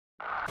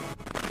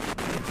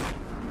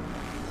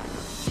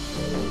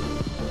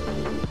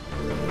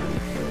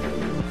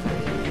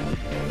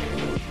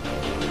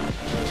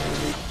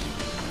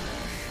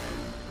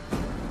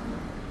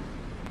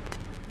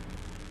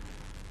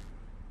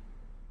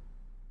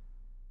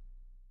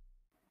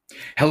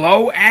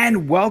Hello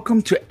and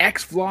welcome to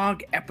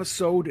X-Vlog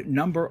episode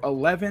number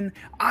 11.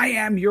 I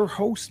am your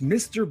host,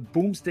 Mr.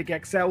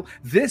 Boomstick XL.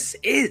 This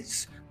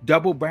is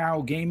Double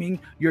Barrel Gaming,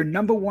 your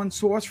number one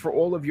source for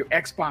all of your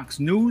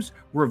Xbox news,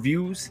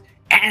 reviews,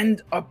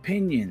 and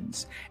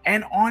opinions.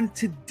 And on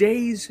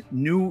today's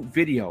new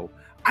video,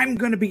 I'm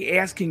going to be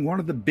asking one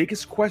of the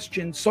biggest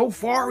questions so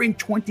far in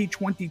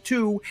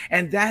 2022,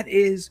 and that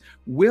is,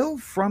 will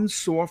From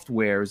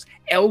Software's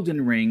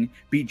Elden Ring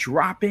be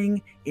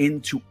dropping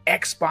into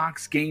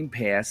Xbox Game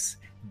Pass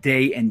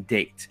day and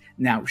date?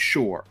 Now,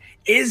 sure,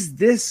 is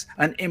this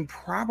an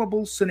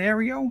improbable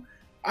scenario?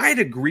 I'd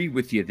agree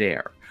with you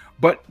there.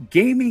 But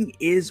gaming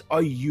is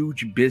a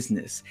huge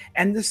business,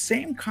 and the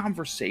same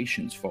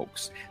conversations,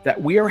 folks,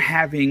 that we are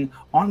having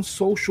on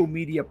social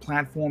media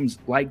platforms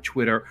like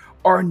Twitter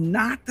are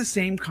not the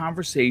same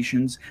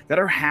conversations that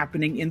are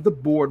happening in the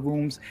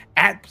boardrooms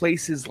at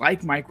places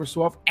like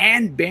Microsoft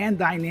and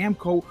Bandai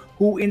Namco,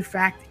 who in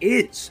fact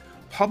is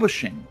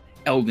publishing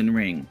Elden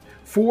Ring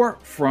for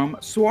From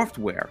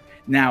Software.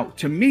 Now,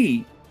 to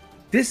me,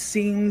 this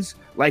seems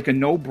like a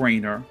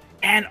no-brainer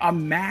and a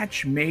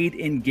match made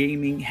in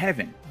gaming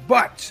heaven.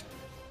 But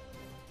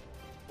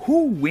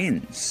who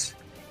wins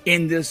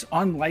in this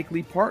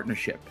unlikely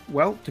partnership?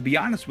 Well, to be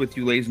honest with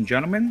you, ladies and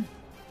gentlemen,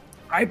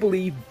 I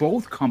believe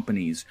both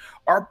companies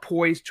are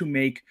poised to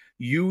make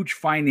huge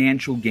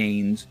financial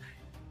gains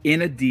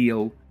in a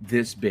deal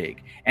this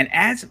big. And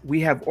as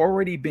we have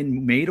already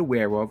been made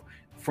aware of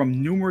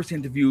from numerous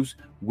interviews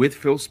with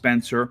Phil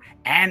Spencer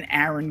and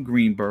Aaron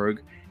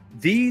Greenberg,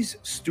 these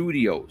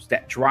studios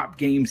that drop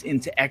games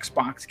into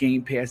Xbox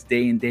Game Pass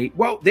day and date,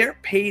 well, they're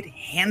paid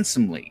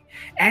handsomely.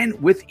 And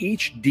with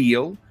each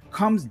deal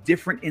comes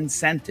different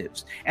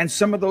incentives. And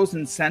some of those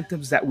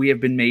incentives that we have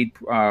been made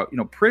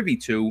privy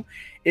to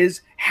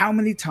is how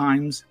many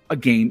times a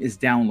game is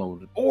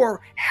downloaded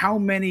or how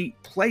many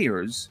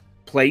players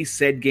play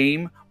said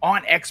game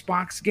on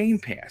Xbox Game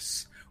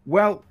Pass.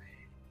 Well,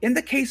 in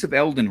the case of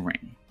Elden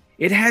Ring,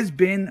 it has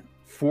been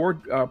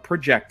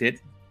projected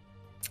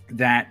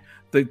that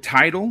the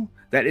title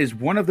that is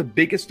one of the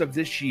biggest of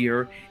this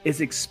year is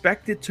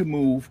expected to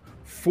move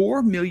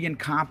 4 million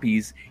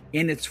copies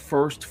in its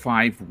first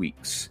 5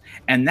 weeks.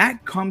 And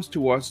that comes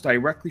to us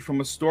directly from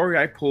a story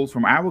I pulled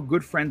from our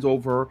good friends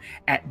over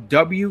at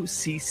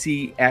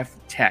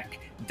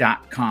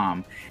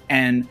WCCFtech.com.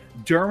 And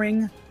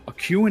during a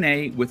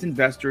Q&A with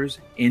investors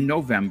in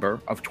November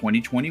of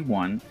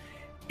 2021,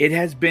 it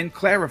has been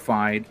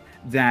clarified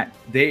that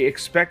they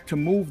expect to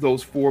move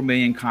those 4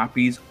 million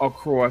copies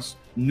across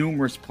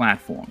numerous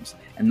platforms,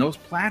 and those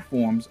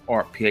platforms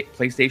are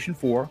PlayStation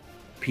 4,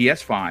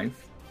 PS5,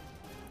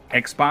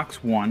 Xbox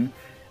One,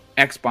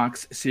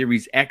 Xbox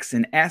Series X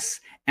and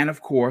S, and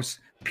of course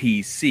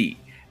PC.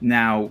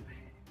 Now,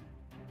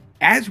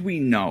 as we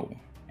know,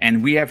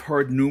 and we have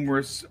heard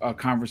numerous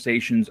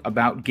conversations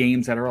about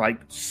games that are like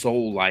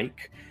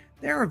Soul-like,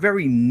 they're a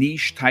very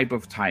niche type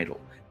of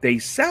title. They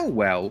sell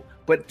well,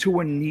 but to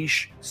a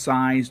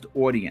niche-sized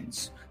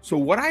audience. So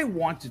what I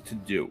wanted to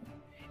do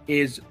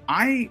is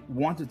I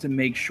wanted to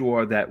make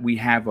sure that we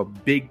have a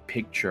big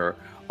picture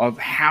of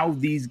how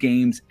these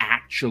games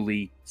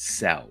actually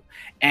sell.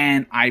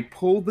 And I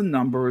pulled the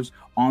numbers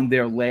on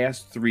their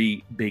last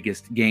 3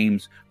 biggest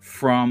games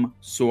From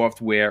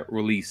Software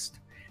released.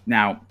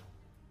 Now,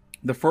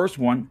 the first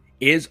one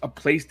is a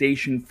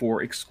PlayStation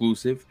 4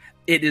 exclusive.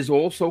 It is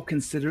also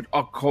considered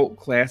a cult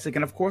classic.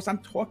 And of course, I'm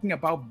talking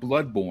about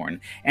Bloodborne.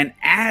 And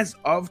as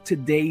of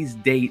today's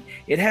date,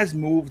 it has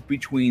moved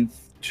between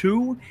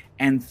 2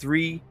 and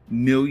 3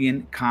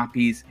 million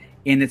copies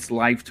in its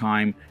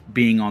lifetime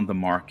being on the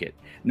market.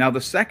 Now,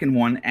 the second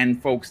one,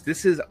 and folks,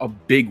 this is a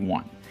big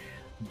one.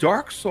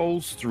 Dark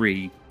Souls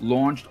 3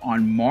 launched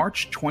on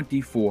March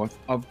 24th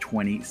of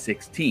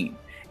 2016.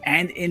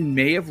 And in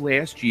May of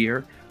last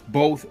year,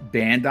 both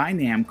Bandai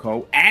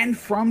Namco and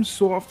From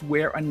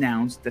Software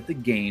announced that the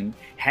game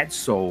had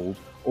sold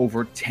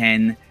over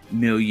 10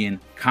 million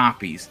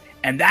copies.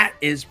 And that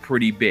is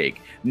pretty big.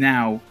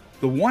 Now,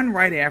 the one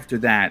right after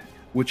that,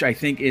 which I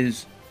think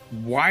is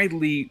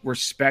widely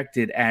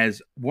respected as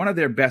one of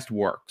their best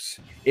works,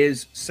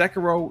 is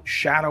Sekiro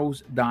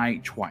Shadows Die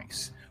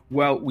Twice.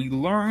 Well, we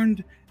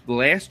learned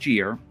last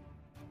year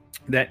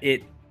that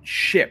it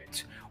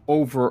shipped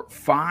over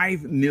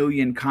 5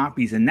 million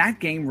copies, and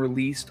that game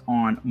released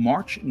on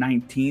March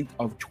 19th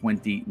of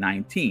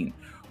 2019.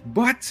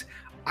 But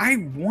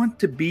I want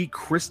to be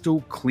crystal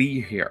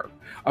clear here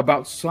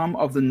about some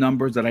of the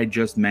numbers that I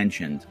just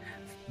mentioned.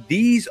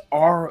 These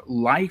are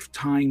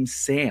lifetime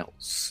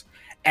sales.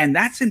 And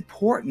that's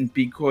important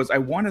because I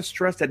want to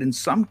stress that in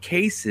some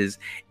cases,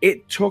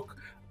 it took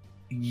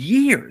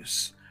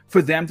years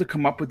for them to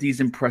come up with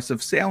these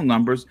impressive sale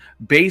numbers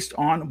based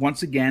on,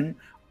 once again,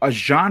 a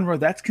genre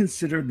that's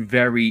considered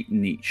very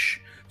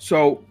niche.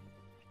 So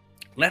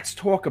let's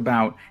talk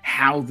about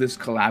how this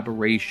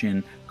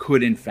collaboration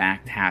could in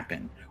fact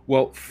happen.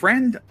 Well,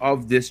 friend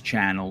of this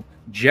channel,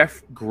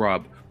 Jeff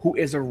Grubb, who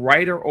is a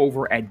writer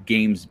over at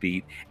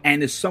GamesBeat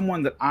and is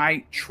someone that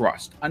I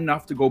trust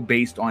enough to go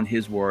based on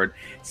his word,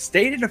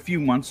 stated a few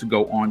months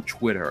ago on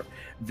Twitter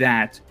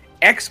that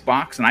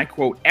Xbox, and I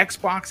quote,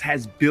 Xbox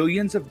has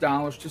billions of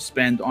dollars to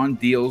spend on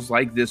deals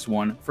like this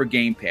one for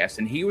Game Pass.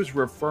 And he was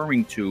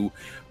referring to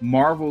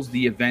Marvel's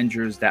The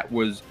Avengers that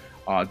was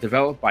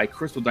developed by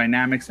Crystal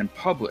Dynamics and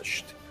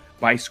published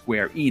by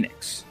Square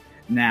Enix.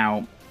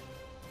 Now,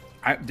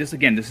 this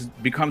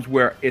becomes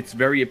where it's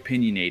very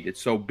opinionated,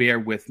 so bear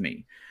with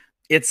me.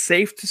 It's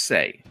safe to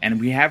say, and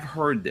we have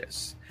heard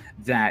this,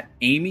 that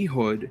Amy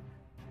Hood,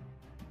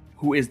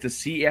 who is the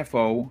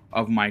CFO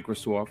of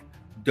Microsoft,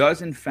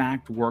 does in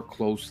fact work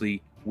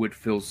closely with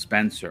Phil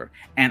Spencer.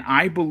 And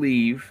I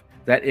believe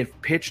that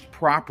if pitched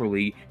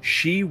properly,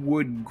 she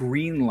would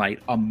greenlight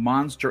a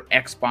monster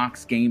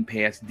Xbox Game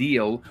Pass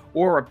deal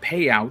or a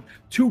payout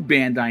to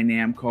Bandai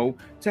Namco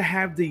to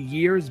have the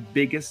year's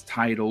biggest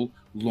title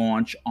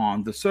launch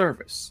on the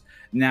service.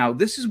 Now,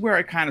 this is where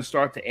I kind of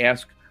start to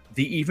ask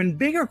the even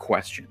bigger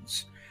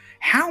questions.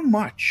 How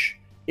much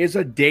is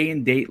a day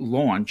and date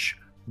launch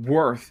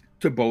worth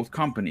to both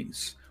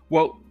companies?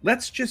 Well,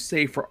 let's just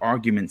say for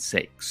argument's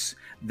sakes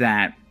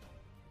that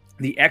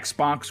the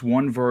Xbox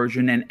One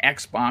version and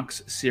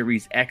Xbox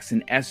Series X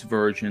and S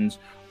versions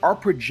are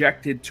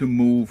projected to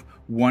move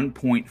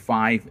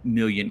 1.5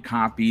 million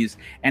copies,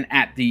 and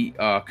at the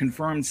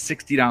confirmed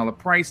 $60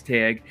 price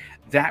tag,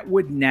 that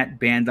would net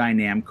Bandai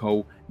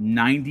Namco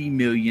 $90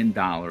 million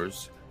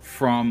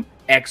from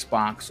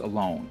Xbox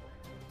alone.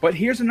 But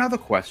here's another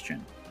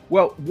question.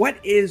 Well, what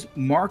is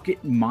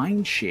market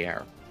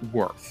mindshare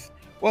worth?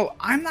 Well,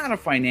 I'm not a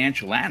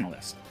financial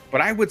analyst,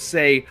 but I would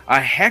say a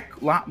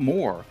heck lot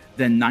more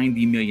than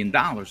 $90 million,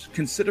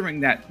 considering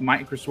that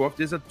Microsoft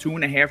is a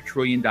 $2.5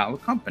 trillion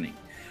company.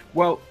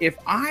 Well, if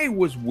I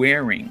was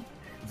wearing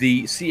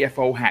the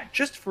CFO hat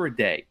just for a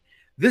day,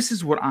 this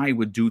is what I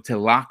would do to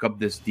lock up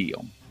this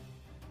deal.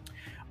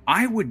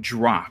 I would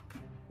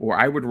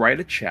write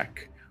a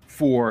check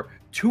for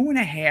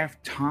 2.5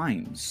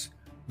 times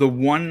the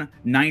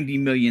 $190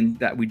 million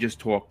that we just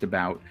talked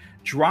about,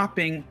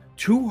 dropping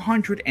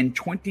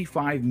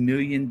 $225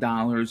 million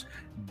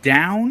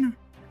down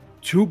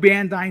to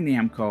Bandai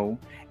Namco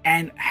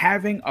and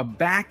having a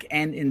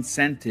back-end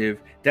incentive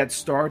that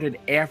started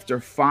after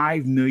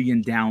 5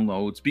 million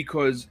downloads,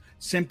 because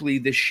simply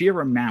the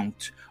sheer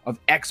amount of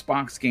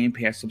Xbox Game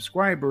Pass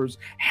subscribers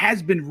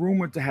has been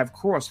rumored to have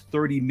crossed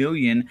 30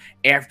 million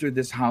after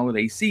this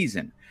holiday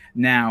season.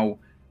 Now,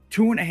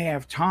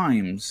 2.5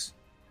 times,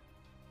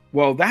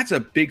 well, that's a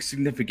big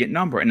significant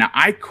number. And now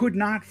I could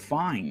not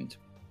find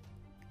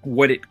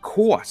what it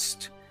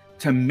cost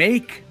to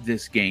make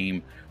this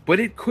game, but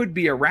it could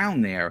be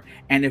around there.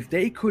 And if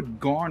they could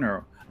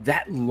garner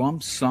that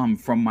lump sum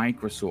from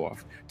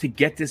Microsoft to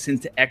get this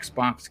into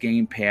Xbox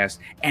Game Pass,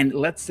 and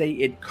let's say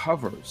it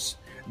covers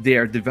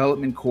their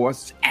development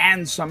costs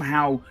and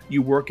somehow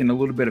you work in a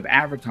little bit of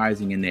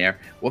advertising in there,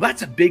 well,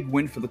 that's a big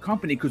win for the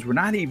company, because we're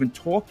not even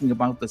talking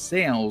about the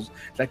sales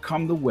that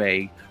come the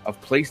way of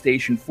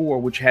PlayStation 4,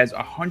 which has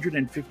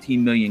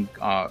 115 million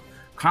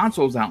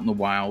consoles out in the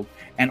wild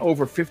and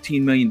over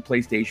 15 million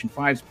PlayStation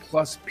 5s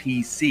plus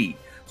PC.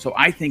 So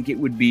I think it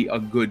would be a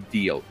good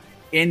deal.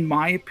 In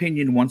my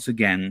opinion, once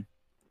again,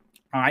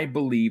 I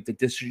believe that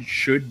this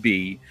should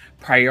be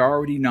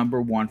priority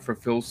number one for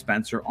Phil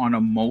Spencer on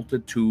a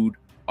multitude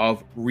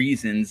of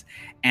reasons,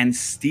 and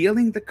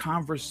stealing the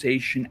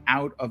conversation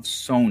out of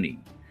Sony,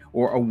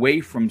 or away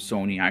from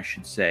Sony, I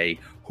should say,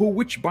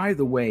 which, by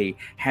the way,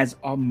 has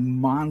a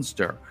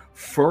monster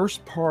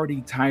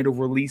first-party title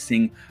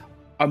releasing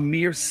a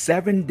mere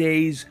 7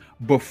 days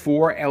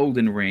before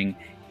Elden Ring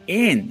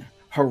in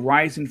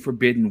Horizon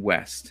Forbidden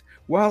West.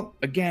 Well,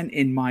 again,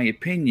 in my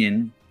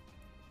opinion,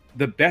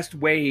 the best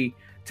way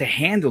to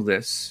handle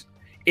this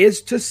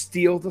is to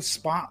steal the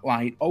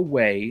spotlight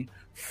away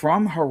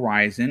from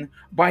Horizon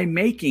by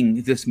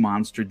making this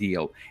monster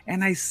deal.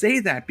 And I say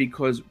that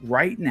because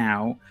right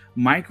now,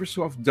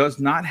 Microsoft does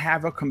not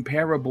have a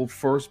comparable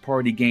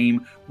first-party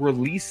game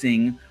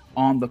releasing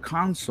on the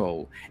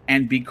console.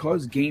 And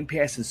because Game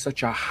Pass is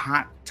such a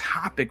hot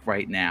topic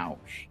right now,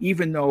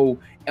 even though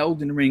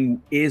Elden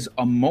Ring is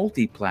a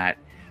multi-plat,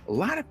 a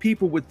lot of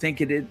people would think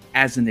it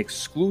as an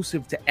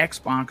exclusive to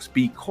Xbox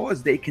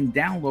because they can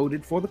download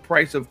it for the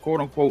price of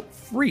quote-unquote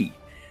free.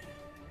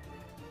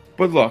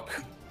 But look,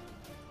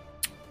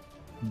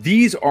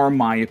 these are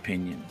my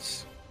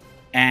opinions.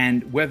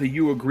 And whether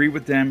you agree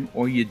with them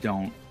or you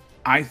don't,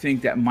 I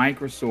think that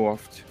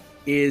Microsoft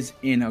is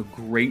in a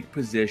great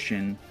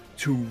position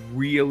to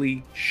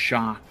really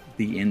shock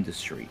the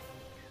industry.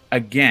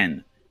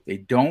 Again, they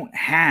don't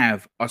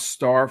have a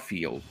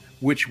Starfield,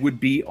 which would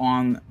be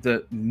on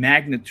the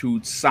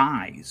magnitude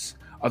size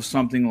of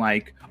something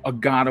like a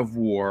God of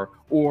War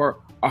or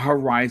a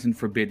Horizon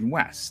Forbidden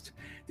West.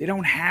 They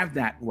don't have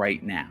that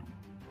right now.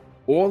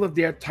 all of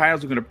their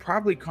titles are going to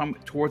probably come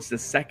towards the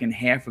second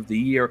half of the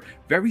year,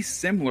 very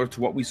similar to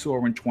what we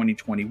saw in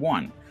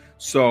 2021.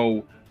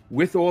 So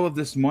with all of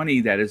this money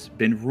that has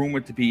been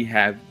rumored to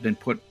have been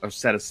put or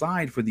set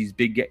aside for these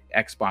big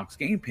Xbox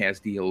Game Pass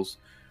deals,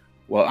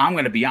 well, I'm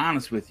going to be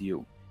honest with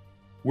you.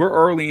 We're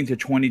early into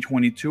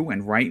 2022,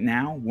 and right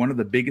now, one of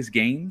the biggest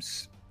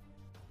games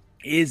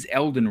is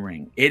Elden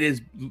Ring.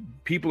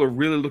 People are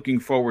really looking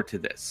forward to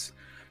this.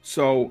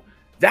 So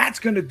that's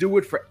going to do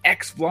it for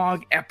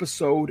X-Vlog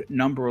episode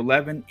number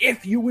 11.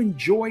 If you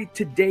enjoyed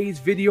today's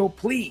video,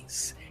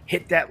 please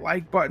hit that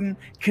like button,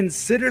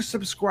 consider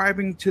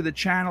subscribing to the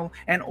channel,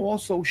 and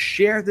also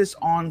share this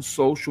on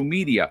social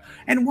media.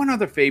 And one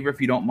other favor,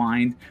 if you don't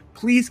mind,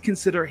 please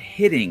consider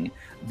hitting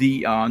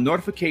the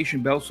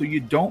notification bell so you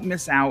don't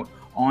miss out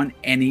on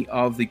any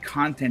of the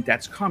content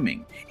that's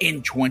coming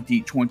in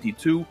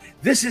 2022.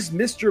 This is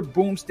Mr.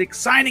 Boomstick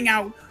signing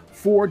out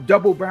for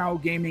Double Barrel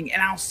Gaming,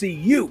 and I'll see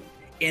you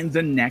in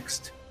the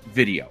next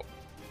video.